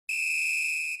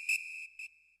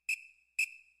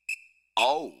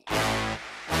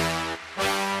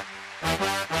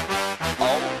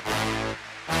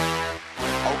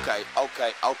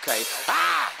okay.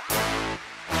 Ah!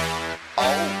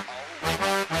 Oh.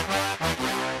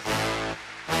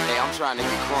 Hey, I'm trying to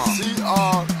get crunk. C-R-U-E.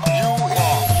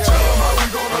 Tell them how we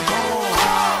gonna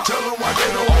come. Tell them why they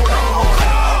don't want to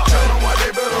come. Tell them why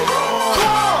they better run.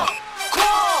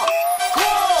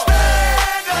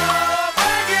 Stand up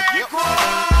and get crunk.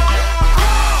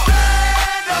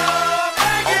 Stand up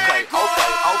and get crunk.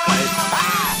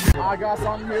 Okay. Alright guys, so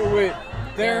I'm here with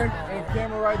Darren and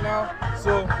Cameron right now.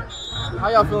 So, how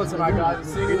y'all feeling tonight, guys?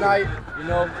 It's senior night, you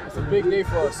know, it's a big day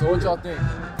for us. So what y'all think?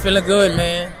 Feeling good,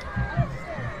 man.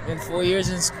 Been 4 years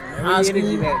in high school.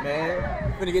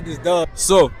 man. We're gonna get this dub.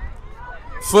 So,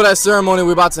 for that ceremony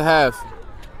we're about to have,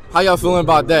 how y'all feeling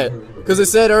about that? Because it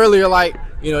said earlier, like,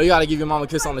 you know, you gotta give your mom a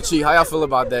kiss on the cheek. How y'all feel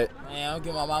about that? Man, I'll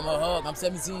give my mama a hug. I'm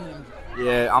 17.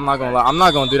 Yeah, I'm not gonna lie. I'm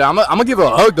not gonna do that. I'm gonna give her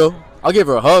a hug, though. I'll give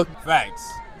her a hug.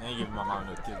 Facts. I ain't giving my mom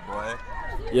no kiss, boy.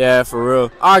 Yeah, for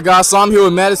real. All right, guys, so I'm here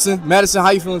with Madison. Madison, how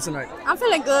you feeling tonight? I'm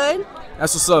feeling good.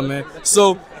 That's what's up, man.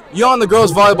 So, you're on the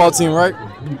girls' volleyball team, right?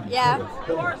 Yeah.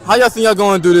 How y'all think y'all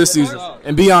going to do this season?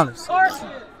 And be honest.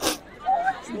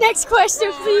 Next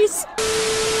question, please.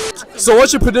 So,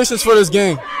 what's your predictions for this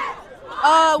game?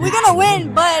 We're gonna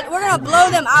win, but we're gonna blow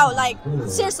them out. Like,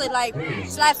 seriously, like,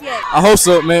 it's Lafayette. I hope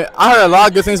so, man. I heard a lot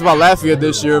of good things about Lafayette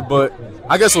this year, but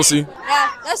I guess we'll see.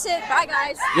 Yeah, that's it. Bye,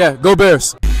 guys. Yeah, go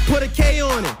Bears. Put a K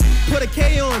on it. Put a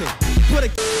K on it. Put a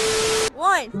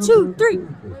 1, 2, 3.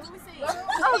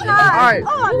 Oh, God. All right,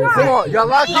 Oh, come on, y'all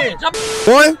locked in.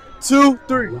 1, 2,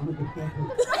 3. Go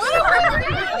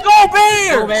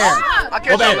Bears! Go Bears! I'll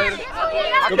catch y'all later.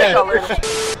 I'll catch y'all later.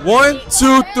 1,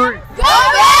 2, 3. Go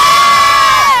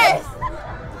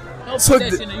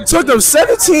Bears! Took them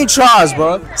 17 tries,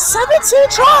 bro. 17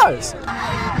 tries.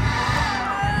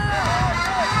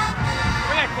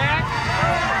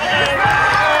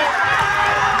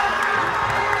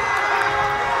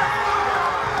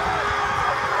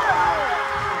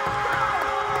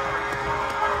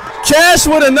 Cash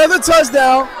with another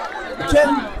touchdown.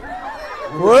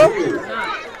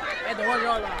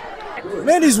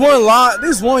 Man, these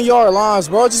 1 yard lines,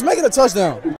 bro. Just make it a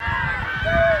touchdown.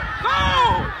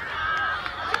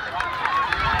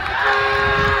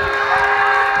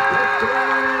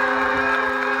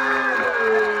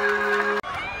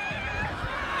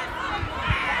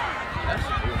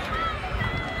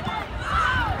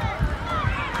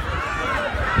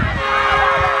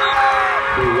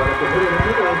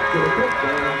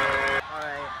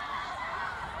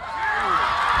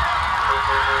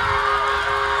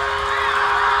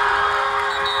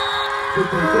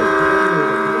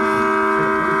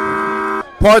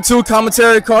 Part 2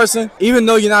 commentary, Carson. Even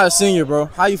though you're not a senior, bro,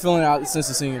 how you feeling out since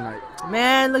the senior night?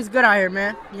 Man, looks good out here,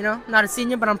 man. You know, not a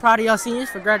senior, but I'm proud of y'all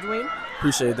seniors for graduating.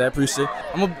 Appreciate that. So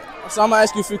I'm gonna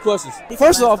ask you a few questions.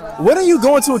 First off, when are you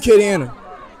going to Acadiana?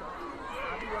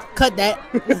 Cut that.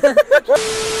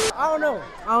 I don't know.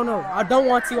 I don't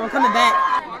want to. I'm coming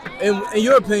back. In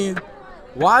your opinion,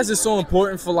 why is it so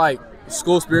important for like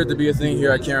school spirit to be a thing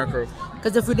here at Carencro?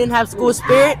 Because if we didn't have school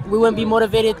spirit, we wouldn't be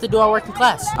motivated to do our work in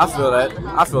class. I feel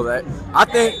that. I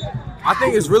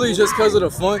think it's really just because of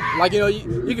the fun. Like, you know,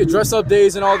 you get dress up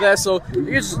days and all that, so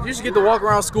you just get to walk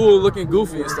around school looking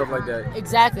goofy and stuff like that.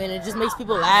 Exactly, and it just makes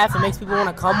people laugh. It makes people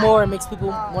want to come more. It makes people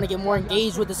want to get more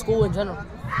engaged with the school in general.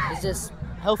 It's just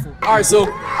helpful. All right,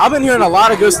 so I've been hearing a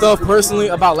lot of good stuff personally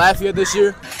about Lafayette this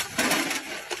year.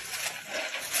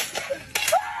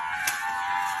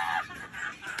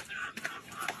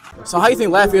 So how you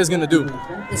think Lafayette's gonna do?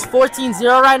 It's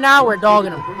 14-0 right now. We're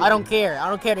dogging them. I don't care.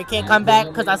 They can't come back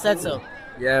because I said so.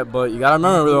 Yeah, but you gotta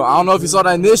remember though. I don't know if you saw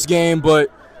that in this game, but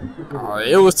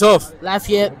it was tough.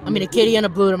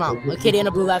 Acadiana blew them out.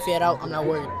 Acadiana blew Lafayette out. I'm not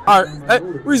worried. All right, hey,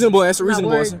 reasonable answer.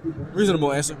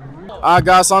 All right,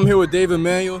 guys. So I'm here with David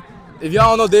Manuel. If y'all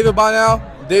don't know David by now,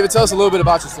 David, tell us a little bit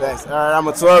about yourself. All right, I'm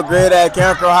a 12th grade at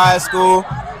Carencro High School.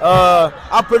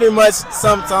 I pretty much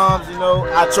sometimes, you know,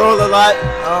 I troll a lot.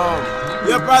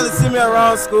 You'll probably see me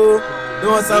around school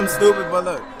doing something stupid, but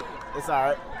look, it's all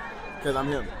right, because I'm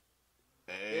him.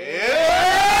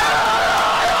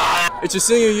 It's your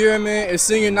senior year, man. It's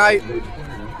senior night.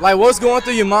 Like, what's going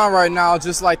through your mind right now?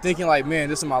 Just like thinking, like, man,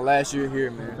 this is my last year here,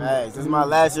 man. Hey, this is my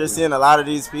last year seeing a lot of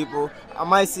these people. I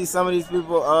might see some of these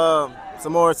people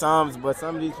some more times, but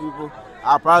some of these people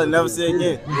I'll probably never see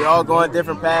again. We're all going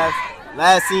different paths.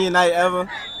 Last senior night ever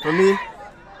for me.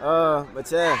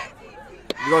 But yeah,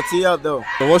 we're gonna tee up though.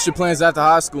 So what's your plans after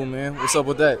high school, man? What's up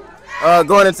with that?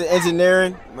 Going into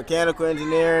engineering, mechanical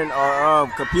engineering,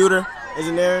 or computer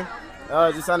engineering.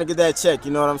 Just trying to get that check,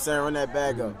 you know what I'm saying? Run that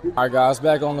bag up. All right, guys,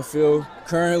 back on the field.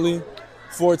 Currently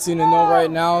 14-0 right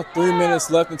now. 3 minutes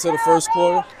left until the first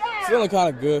quarter. Feeling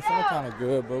kind of good,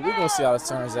 but we're going to see how this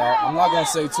turns out. I'm not going to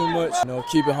say too much, you know,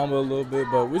 keep it humble a little bit,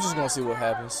 but we're just going to see what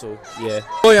happens, so, yeah.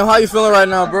 William, how you feeling right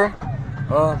now, bro?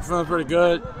 I'm feeling pretty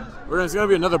good. It's going to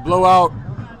be another blowout,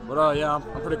 but yeah, I'm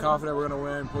pretty confident we're going to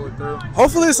win, pull it through.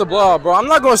 Hopefully it's a blowout, bro. I'm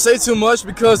not going to say too much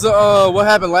because of what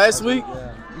happened last week,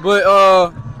 but,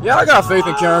 yeah, I got faith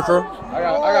in Carencro. I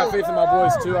got faith in my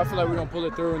boys, too. I feel like we're going to pull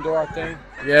it through and do our thing.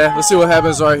 Yeah, let's see what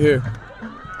happens right here.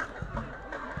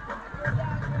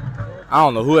 I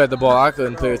don't know who had the ball. I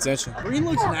couldn't pay attention. Green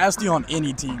looks nasty on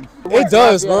any team. It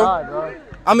does, bro.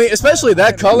 I mean, especially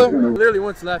that color. Literally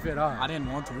went to Lafayette High. I didn't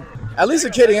want to. At least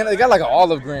Acadiana, they got like an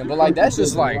olive green, but like that's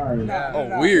just like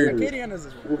weird. Acadiana's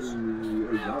is worse.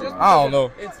 I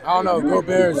don't know. Go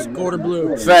Bears, gold and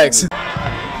blue. Facts.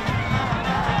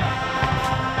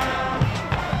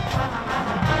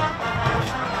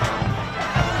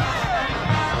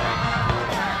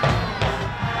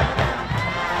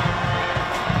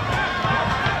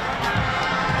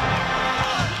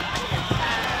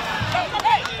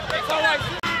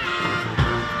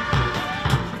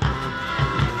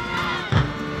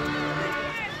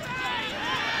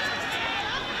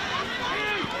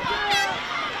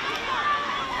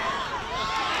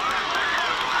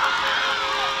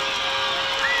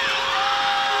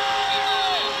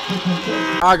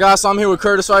 All right, guys, so I'm here with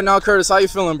Curtis right now. Curtis, how you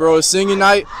feeling, bro? It's senior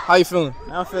night. How you feeling?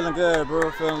 I'm feeling good, bro.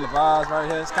 Feeling the vibes right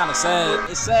here. It's kind of sad.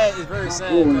 It's sad. It's very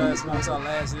sad because it's our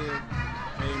last year.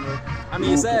 I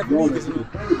mean, it's sad for me because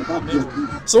I'm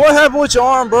injured. So what happened with your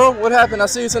arm, bro? What happened? I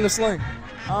see it's in the sling.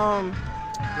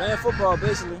 Playing football,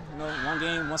 basically. You know, one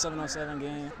game, 1-7-on-7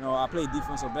 game. You know, I played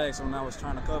defensive back, so when I was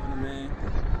trying to cover the man,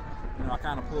 you know, I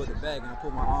kind of pulled it back and I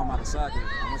pulled my arm out of socket.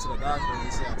 I went to the doctor and he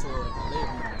said I tore a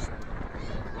ligament.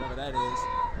 Whatever that is.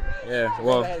 Yeah,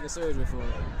 well. I had to get surgery for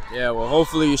it. Yeah, well,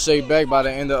 hopefully you shake back by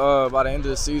the end of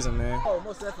the season, man. Oh,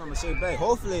 most definitely I'm gonna shake back.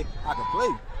 Hopefully I can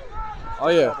play. Oh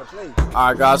yeah. All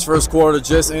right, guys. First quarter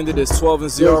just ended. It's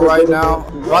 12-0 right now.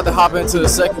 About to hop into the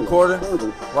second quarter.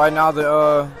 Right now they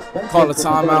call a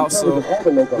timeout, so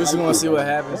we're just gonna see what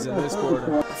happens in this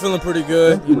quarter. Feeling pretty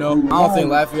good, you know. I don't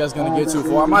think Lafayette's gonna get too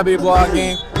far. It might be a blowout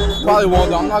game. Probably won't.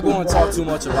 Though. I'm not going to talk too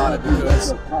much about it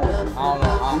because I don't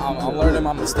know. I'm learning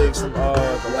my mistakes from the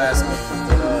last game.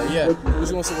 But yeah, we're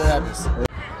just gonna see what happens.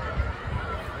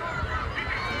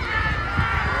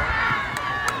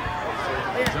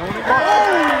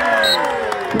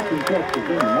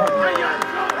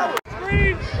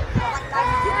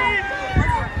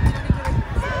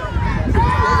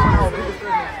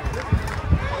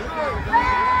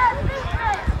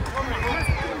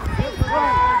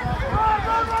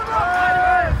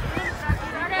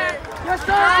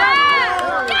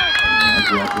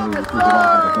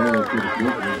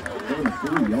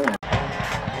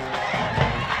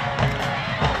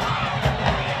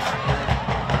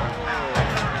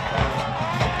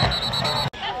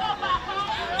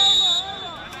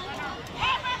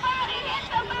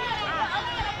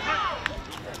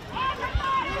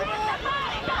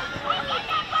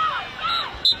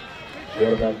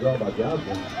 Quarterback draw by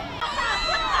Johnson.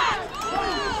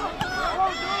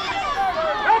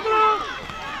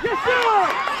 Yes, sir!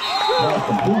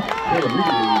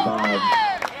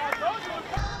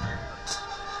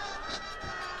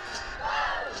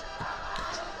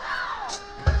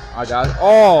 All right, guys.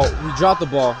 Oh, he dropped the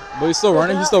ball, but he's still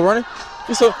running. He's still running.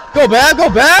 He's still go bad. Go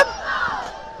bad.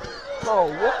 Oh,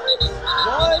 what?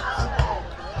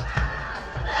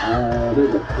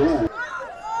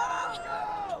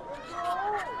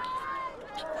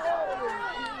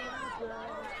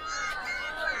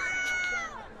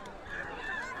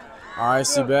 All right,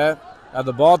 see bad. Now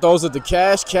the ball throws it to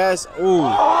Cash. Cash, ooh,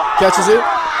 catches it.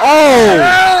 Oh!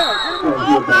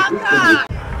 Oh my God!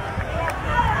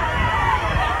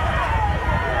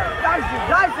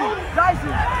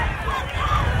 Dyson!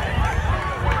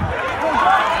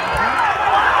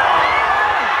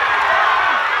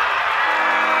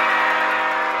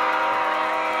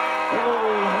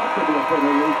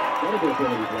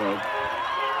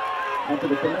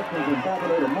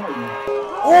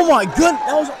 Oh my goodness!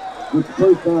 That was. Bro!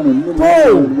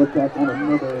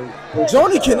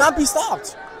 Joni cannot be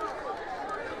stopped.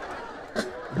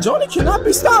 Joni cannot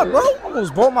be stopped, bro. I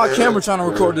almost broke my camera trying to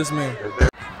record this man.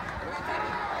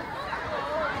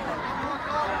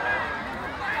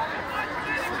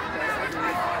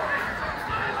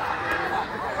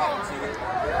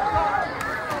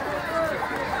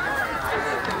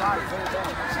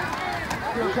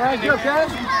 You okay?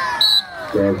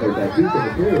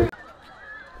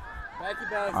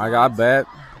 I got Bat.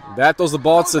 Bat throws the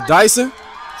ball to Dyson.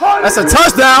 That's a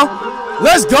touchdown.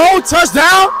 Let's go.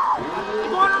 Touchdown. You're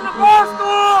going on the ball,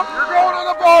 Storm. You're going on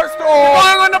the bar stool.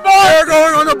 Going on the bar. They're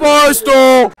going on the bar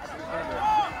stool.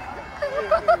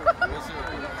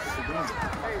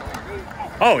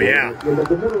 Oh, yeah.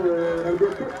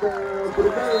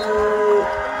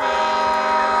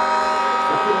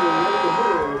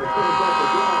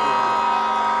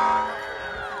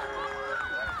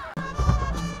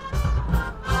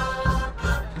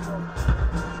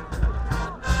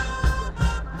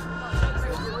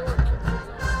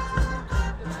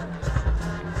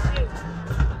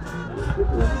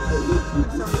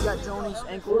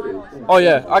 Oh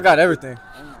yeah, I got everything.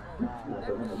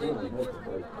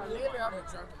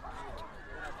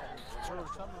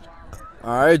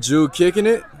 All right, Jude kicking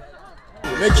it.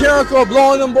 Man, Carencro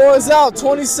blowing them boys out,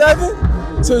 27-0.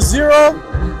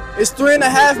 It's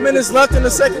 3.5 minutes left in the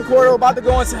second quarter. We're about to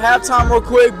go into halftime real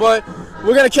quick, but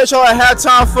we're gonna catch y'all at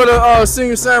halftime for the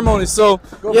senior ceremony. So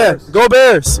go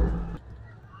Bears.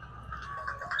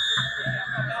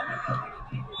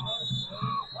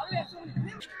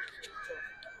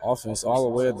 Offense all the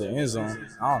way at the end zone.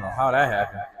 I don't know how that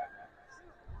happened.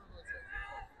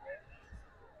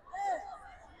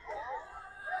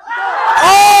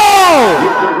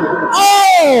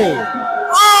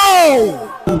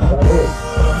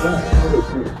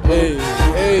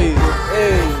 Hey.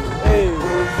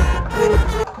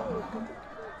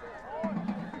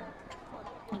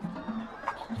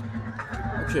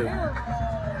 Okay.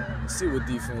 Let's see what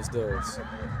defense does.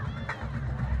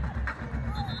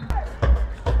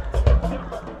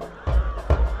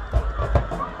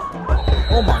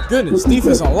 Oh my goodness,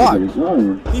 defense on lock.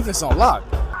 Defense on lock.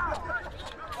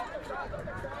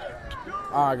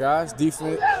 All right, guys,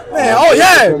 defense. Man, oh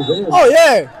yeah.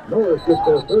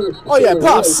 Oh yeah,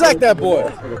 Pop, sack that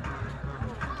boy.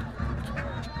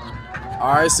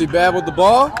 All right, see Bad with the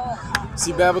ball.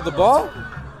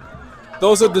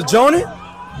 Those are the Joni.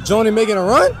 Joni making a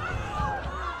run.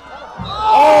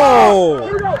 Oh.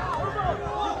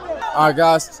 All right,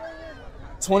 guys,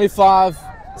 25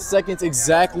 seconds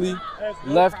exactly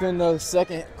left in the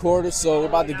second quarter, so we're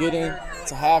about to get in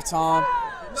to halftime.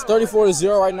 It's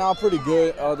 34-0 right now, pretty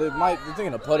good. They're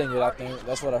thinking of putting it, I think.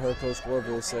 That's what I heard Coach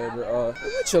Scorville say. But we're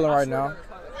chilling right now,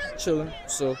 So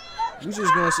we're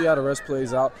just gonna see how the rest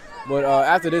plays out. But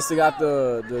after this, they got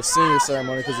the senior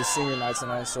ceremony because it's senior night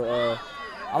tonight. So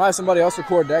I might have somebody else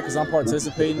record that because I'm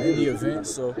participating in the event.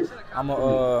 So I'm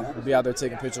gonna be out there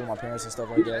taking pictures with my parents and stuff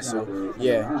like that. So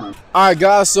yeah. All right,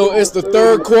 guys. So it's the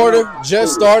third quarter,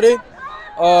 just started.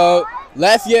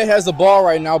 Lafayette has the ball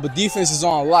right now, but defense is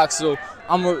on lock. So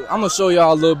I'm gonna show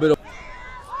y'all a little bit of.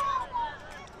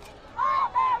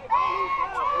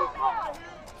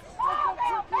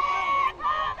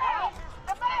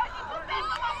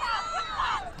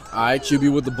 All right,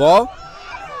 QB with the ball.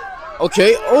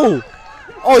 Okay.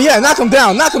 Oh yeah, knock him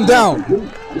down.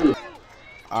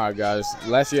 All right, guys.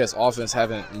 Lafayette's offense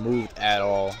haven't moved at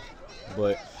all,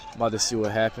 but I'm about to see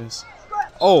what happens.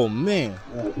 Oh man,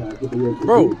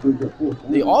 bro,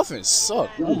 the offense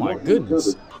sucked. Oh my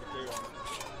goodness.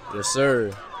 Yes,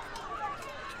 sir.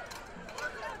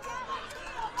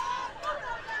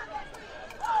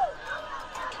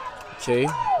 Okay,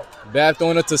 bad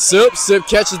throwing it to Sip. Sip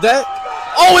catches that.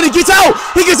 Oh, and he gets out.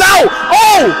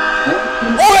 Oh,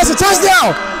 that's a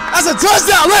touchdown.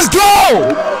 Let's go.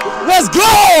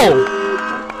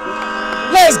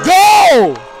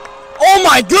 Oh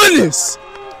my goodness.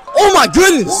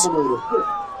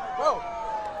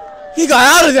 He got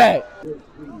out of that.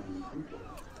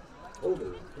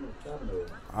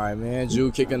 All right, man.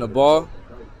 Jude kicking the ball.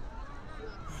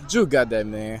 Jude got that,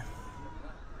 man.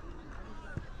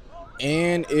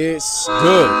 And it's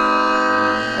good.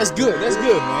 That's good,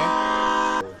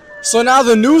 man. So now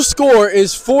the new score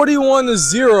is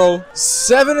 41-0.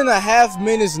 7.5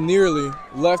 minutes nearly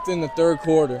left in the third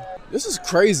quarter. This is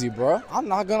crazy, bro. I'm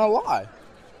not gonna lie.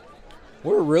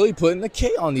 We're really putting the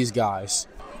K on these guys.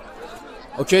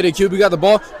 Okay, the QB got the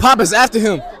ball. Pop is after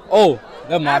him. Oh,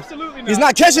 never mind. He's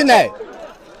not catching that.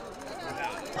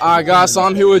 All right, guys, so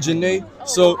I'm here with Janae.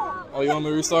 So, you want me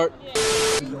to restart?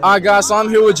 All right, guys, so I'm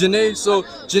here with Janae. So,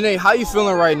 Janae, how you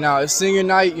feeling right now? It's senior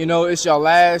night. You know, it's your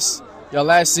last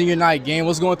senior night game.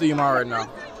 What's going through your mind right now?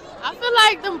 I feel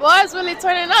like them boys really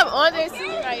turning up on their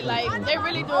senior night. Like, they're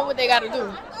really doing what they got to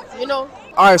do, you know?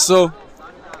 All right, so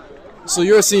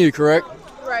you're a senior, correct?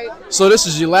 Right. So this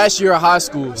is your last year of high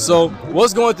school. So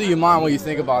what's going through your mind when you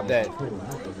think about that?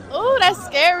 Oh, that's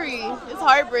scary. It's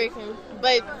heartbreaking.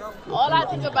 But all I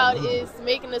think about is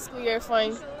making the school year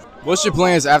fun. What's your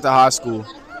plans after high school?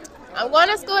 I'm going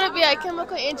to school to be a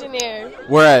chemical engineer.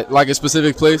 Where at? Like a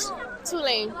specific place?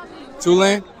 Tulane.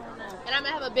 Tulane? And I'm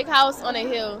going to have a big house on a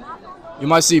hill. You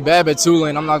might see Bab at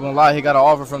Tulane. I'm not going to lie. He got an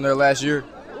offer from there last year.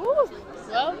 Ooh.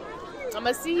 Well, I'm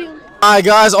gonna see you. All right,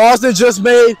 guys. Austin just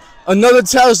made another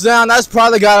touchdown. That's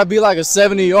probably gotta be like a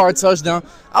 70-yard touchdown.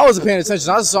 I wasn't paying attention.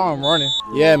 I just saw him running.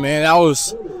 Yeah, man.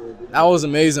 That was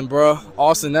amazing, bro.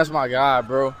 Austin, that's my guy,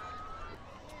 bro.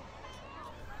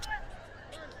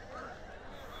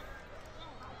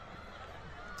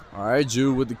 All right,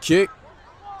 Jude with the kick.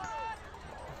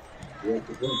 It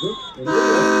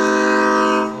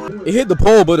hit the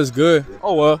pole, but it's good.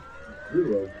 Oh, well.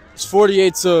 It's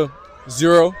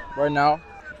 48-0 right now.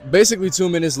 Basically 2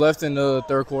 minutes left in the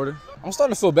third quarter. I'm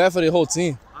starting to feel bad for the whole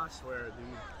team. I swear, dude.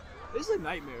 This is a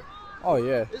nightmare. Oh,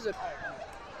 yeah.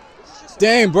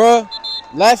 Dang, bro.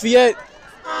 Lafayette.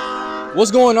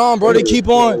 What's going on, bro? They keep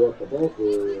on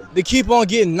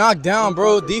getting knocked down,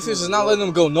 bro. Defense is not letting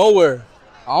them go nowhere.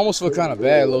 I almost feel kind of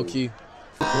bad, low-key.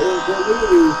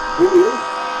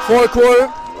 Fourth quarter,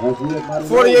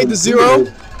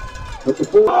 48-0.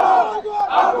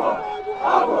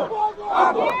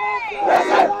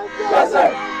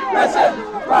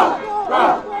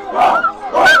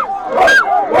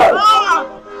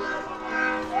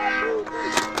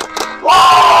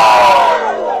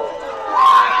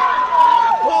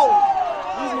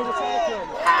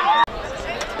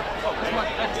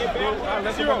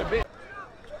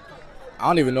 I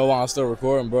don't even know why I'm still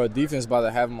recording, bro. Defense about to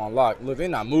have them on lock. Look, they're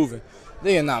not moving.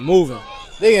 They are not moving.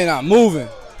 They are not moving.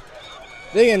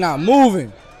 They are not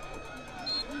moving.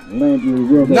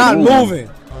 Not moving.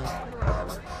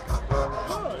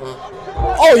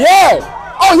 Oh, yeah.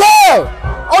 Oh, yeah.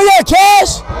 Oh, yeah,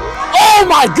 Cash. Oh,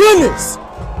 my goodness.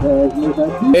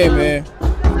 Hey, man.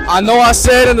 I know I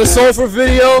said in the Sulfur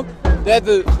video that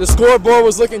the scoreboard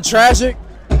was looking tragic.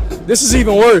 This is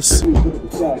even worse.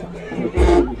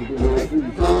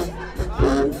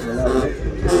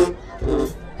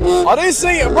 Are they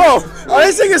singing, bro? Are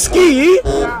they singing Ski?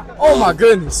 Oh my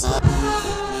goodness. All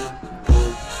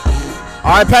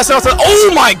right, pass it off to.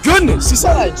 Oh my goodness. You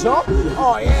saw that jump?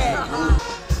 Oh yeah.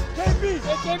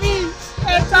 KB,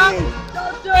 heads up.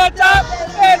 Don't do it, up.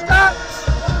 Heads up.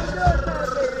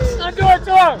 Don't do it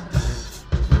to him.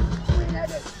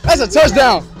 That's a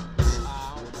touchdown.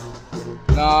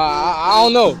 Nah, I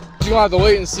don't know. You're gonna have to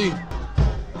wait and see.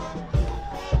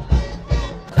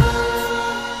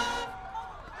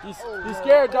 He's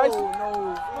scared, guys.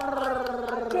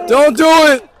 Don't do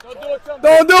it.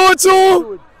 Don't do it to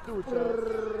him.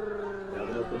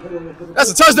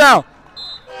 That's a touchdown.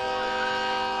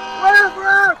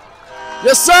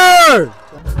 Yes, sir.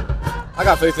 I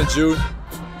got faith in Jude.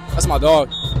 That's my dog.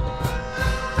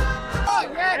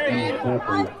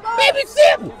 Baby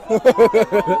Sim.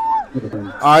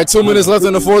 All right, 2 minutes left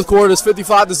in the fourth quarter. It's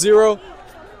 55-0.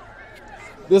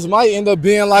 This might end up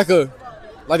being like they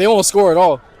won't score at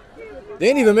all. They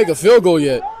didn't even make a field goal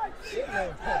yet.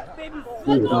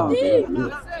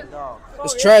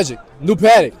 It's tragic. New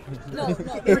paddock.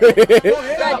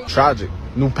 Tragic.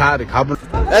 New paddock.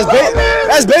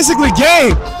 That's basically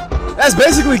game. That's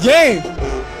basically game.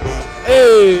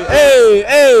 Hey, hey,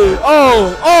 hey.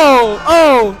 Oh.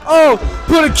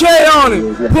 Put a K on it.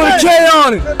 Put a K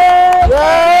on it.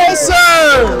 Yes, sir.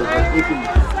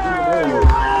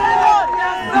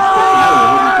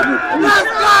 Let's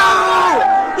go!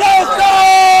 Yes,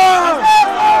 sir.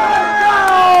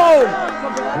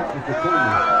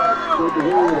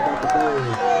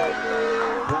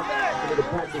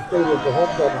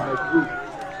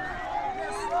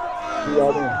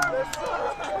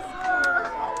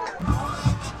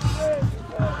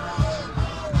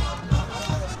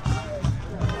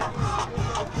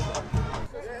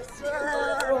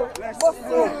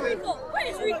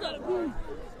 Where's Rico?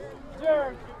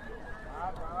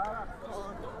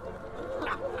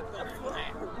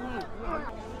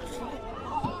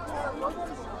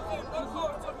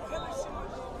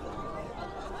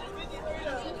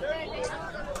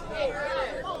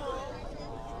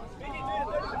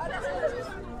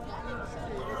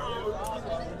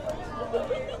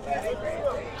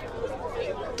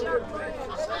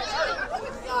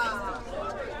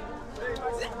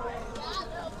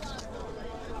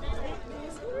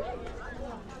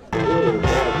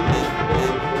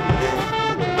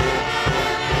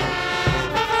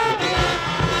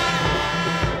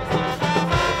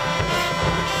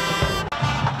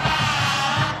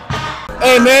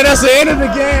 Hey, man, that's the end of the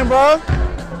game, bro.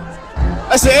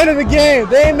 That's the end of the game.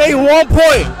 They ain't made 1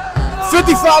 point.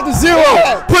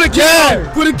 55-0. Put a K.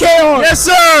 Put a K on. Yes,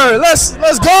 sir. Let's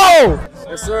go.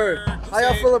 Yes, sir. How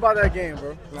y'all feel about that game,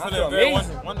 bro? I feel very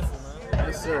wonderful, man.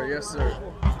 Yes, sir. Yes, sir.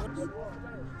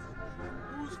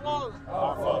 Who's fault?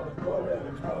 Our fault.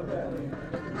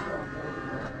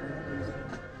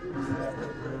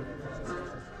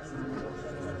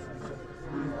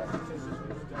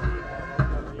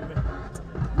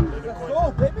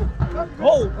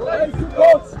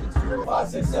 5,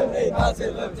 6, 7, 8, 9, 10,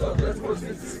 11, 12, 13, 14,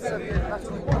 15, 16, 17, 18, 19,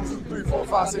 20, 1, 2, 3, 4,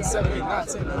 5, 6, 7, 8, 9,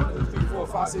 10, 1, 2, 3, 4,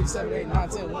 5, 6, 7, 8, 9,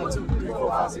 10, 1, 2, 3, 4,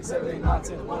 5, 6, 7, 8, 9,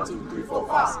 10, 1, 2, 3, 4,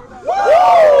 5, 6.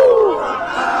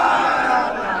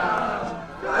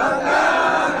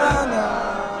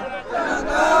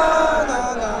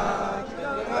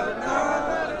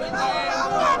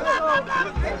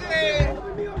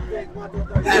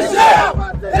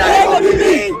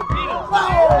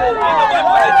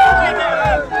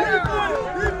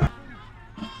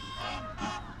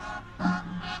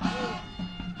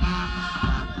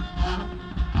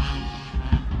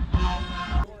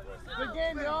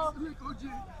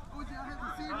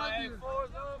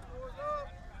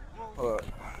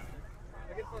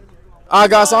 All right,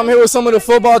 guys, so I'm here with some of the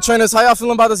football trainers. How y'all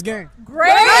feeling about this game?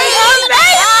 Great. Amazing.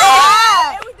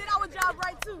 And we did our job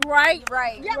right too. Right.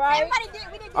 Yeah, everybody did.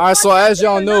 We didn't do All right, so one as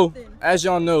y'all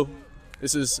thing. know,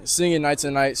 this is senior night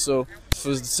tonight. So for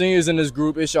the seniors in this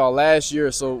group, it's y'all last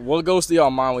year. So what goes to y'all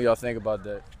mind when y'all think about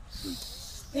that?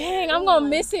 Dang, I'm gonna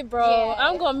miss it, bro. Yeah.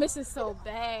 I'm gonna miss it so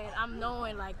bad. I'm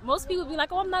knowing, like, most people be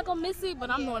like, oh, I'm not gonna miss it, but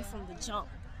I'm knowing from the jump.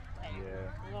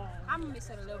 Yeah. I'm gonna miss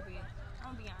it a little bit.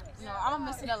 I'm gonna be honest. No, I'm gonna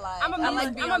miss it a lot. I'm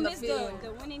gonna miss the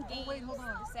the winning games,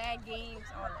 the sad games,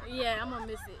 all that. Yeah, I'm gonna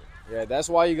miss it. Yeah, that's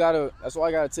why you gotta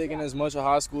take in as much of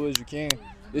high school as you can.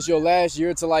 It's your last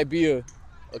year to like be a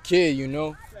kid, you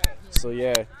know. So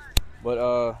yeah,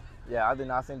 but yeah, I did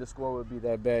not think the score would be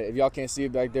that bad. If y'all can't see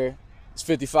it back there, it's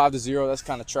 55-0. That's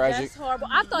kind of tragic. That's horrible.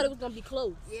 I thought it was gonna be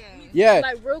close. Yeah,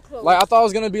 Like real close. like I thought it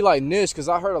was gonna be like Nish, because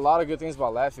I heard a lot of good things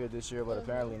about Lafayette this year, but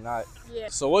apparently not. Yeah.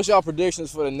 So what's y'all predictions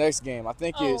for the next game? I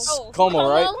think it's Como, Como,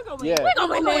 right? We're gonna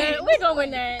win that. We're gonna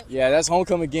win that. Yeah, that's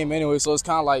homecoming game anyway, so it's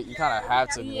kind of like you kind of have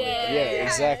to win. Yeah,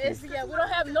 exactly. Yeah, we don't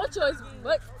have no choice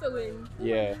but to win.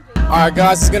 Yeah. All right,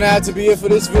 guys, it's gonna have to be it for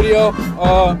this video.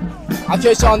 I'll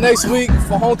catch y'all next week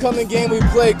for homecoming game. We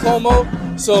play Como.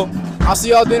 So I'll see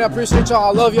y'all then. I appreciate y'all.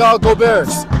 I love y'all. Go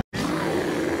Bears.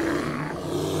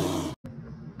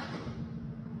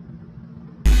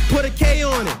 Put a K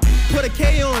on it. Put a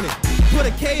K on it. Put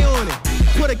a K on it.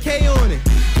 Put a K on it.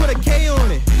 Put a K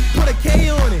on it. Put a K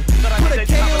on it. Put a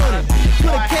K on it.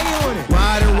 Put a K on it.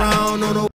 Ride around on a